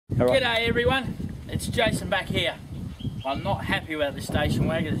G'day everyone, it's Jason back here. I'm not happy about this station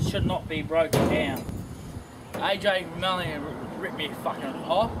wagon, it should not be broken down. AJ Melanie ripped me fucking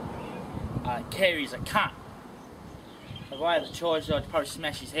off. Carey's a cunt. If I had the choice, I'd probably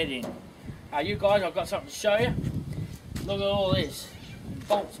smash his head in. You guys, I've got something to show you. Look at all this.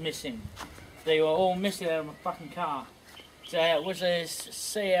 Bolts missing. They were all missing out of my fucking car. So it was a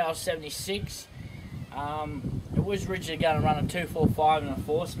CL76. It was originally going to run a 245 and a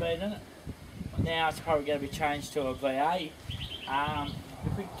 4-speed in it. But now it's probably going to be changed to a V8.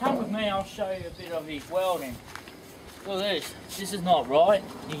 If you come with me, I'll show you a bit of his welding. Look at this. This is not right.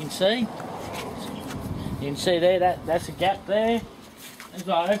 You can see. You can see there, that's a gap there. If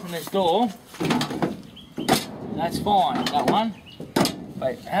I open this door, that's fine, that one.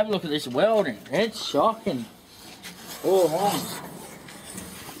 But have a look at this welding. It's shocking. All along.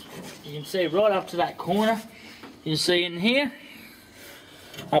 You can see right up to that corner. You can see in here,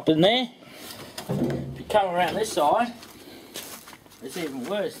 up in there. If you come around this side, it's even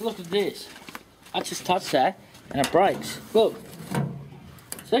worse. Look at this. I just touched that and it breaks. Look.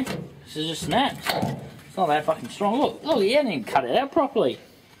 See? This is just snaps. It's not that fucking strong. Look, he hadn't even cut it out properly.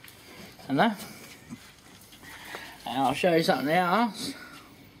 And that. And I'll show you something else.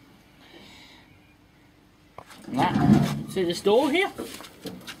 And that. See this door here?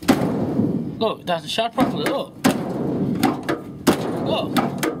 Look, it doesn't shut properly. Look. Look.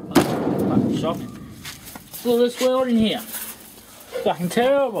 Fucking shocking. Look at this welding here. Fucking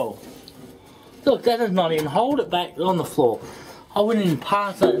terrible. Look, that does not even hold it back on the floor. I wouldn't even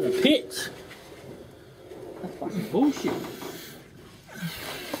pass that in the pits. That's fucking bullshit.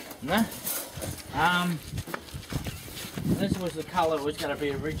 No? This was the colour it was going to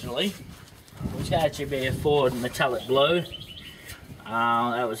be originally. It was going to actually be a Ford metallic blue.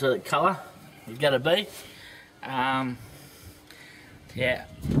 That was the colour it was going to be. Yeah.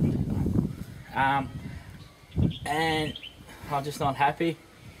 And I'm just not happy.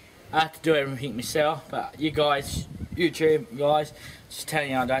 I have to do everything myself, but you guys, YouTube guys, just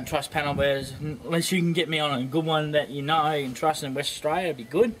telling you I don't trust panel bearers unless you can get me on a good one that you know you can trust in West Australia. It'd be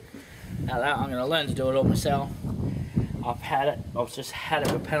good. Now that I'm going to learn to do it all myself. I've just had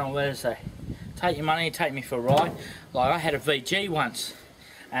it with panel bearers. Say, take your money, take me for a ride. Like I had a VG once,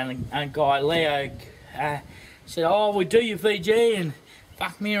 and a guy Leo said, "Oh, we do your VG," and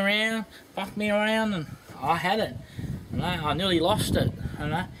fuck me around, and I had it. And I nearly lost it.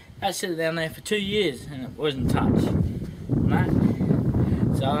 And I had to sit down there for 2 years and it wasn't touched.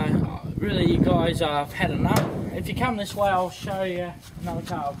 So really, you guys, I've had enough. If you come this way, I'll show you another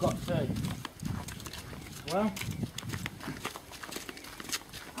car I've got too. Well,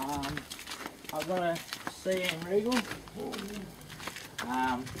 I've got a CM Regal.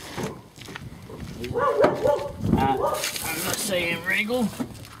 I've got a CM Regal.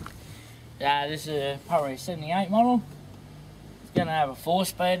 This is probably a 78 model. It's going to have a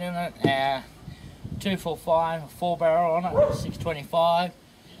 4-speed in it, 245, a 4-barrel on it, 625.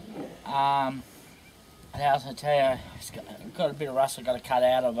 And I was going to tell you, it's got a bit of rust I've got to cut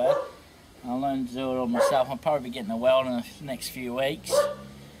out of it. I'll learn to do it all myself. I'll probably be getting a weld in the next few weeks.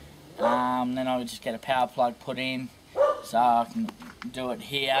 Then I'll just get a power plug put in so I can do it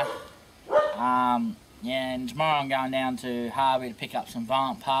here. Yeah, and tomorrow I'm going down to Harvey to pick up some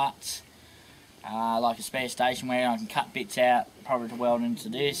Vant parts. Like a spare station where I can cut bits out, probably to weld into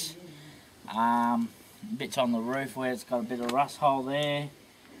this. Bits on the roof where it's got a bit of rust hole there.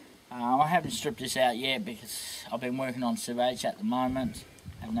 I haven't stripped this out yet because I've been working on Civ H at the moment,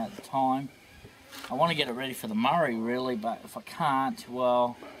 haven't had the time. I want to get it ready for the Murray really, but if I can't,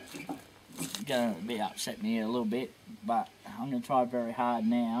 well, it's going to be upset me a little bit, but I'm going to try very hard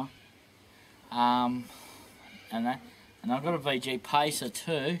now. And I've got a VG Pacer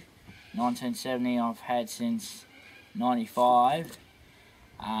too. 1970 I've had since 95.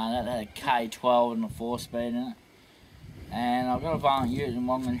 That had a K12 and a 4-speed in it. And I've got a Vant Ute in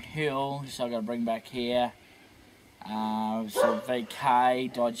Wongman Hill, so I've got to bring back here. It's a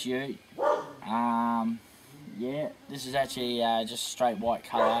VK Dodge Ute. Yeah, this is actually just straight white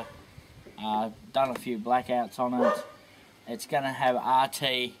colour. I've done a few blackouts on it. It's going to have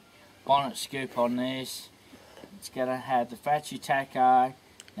RT bonnet scoop on this. It's going to have the factory tacho.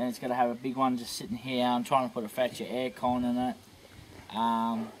 Then it's going to have a big one just sitting here. I'm trying to put a factory aircon in it.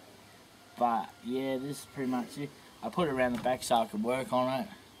 But yeah, this is pretty much it. I put it around the back so I could work on it.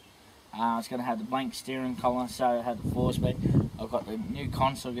 It's going to have the blank steering column, so it had the 4-speed. I've got the new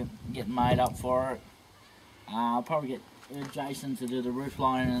console getting made up for it. I'll probably get Jason to do the roof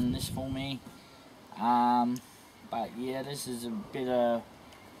lining and this for me. But yeah, this is a bit of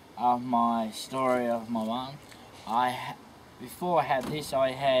my story of my one. before I had this,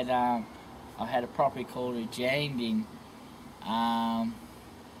 I had a property called Ujandin, and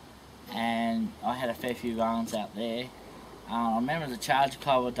I had a fair few runs out there. I remember the Charger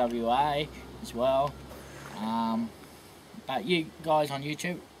Club of WA as well. But you guys on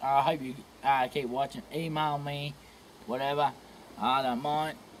YouTube, I hope you keep watching. Email me, whatever. I don't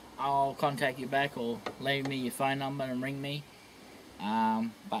mind. I'll contact you back or leave me your phone number and ring me.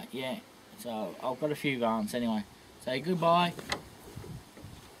 But yeah, so I've got a few runs anyway. So goodbye.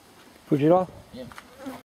 Fujira? Yep.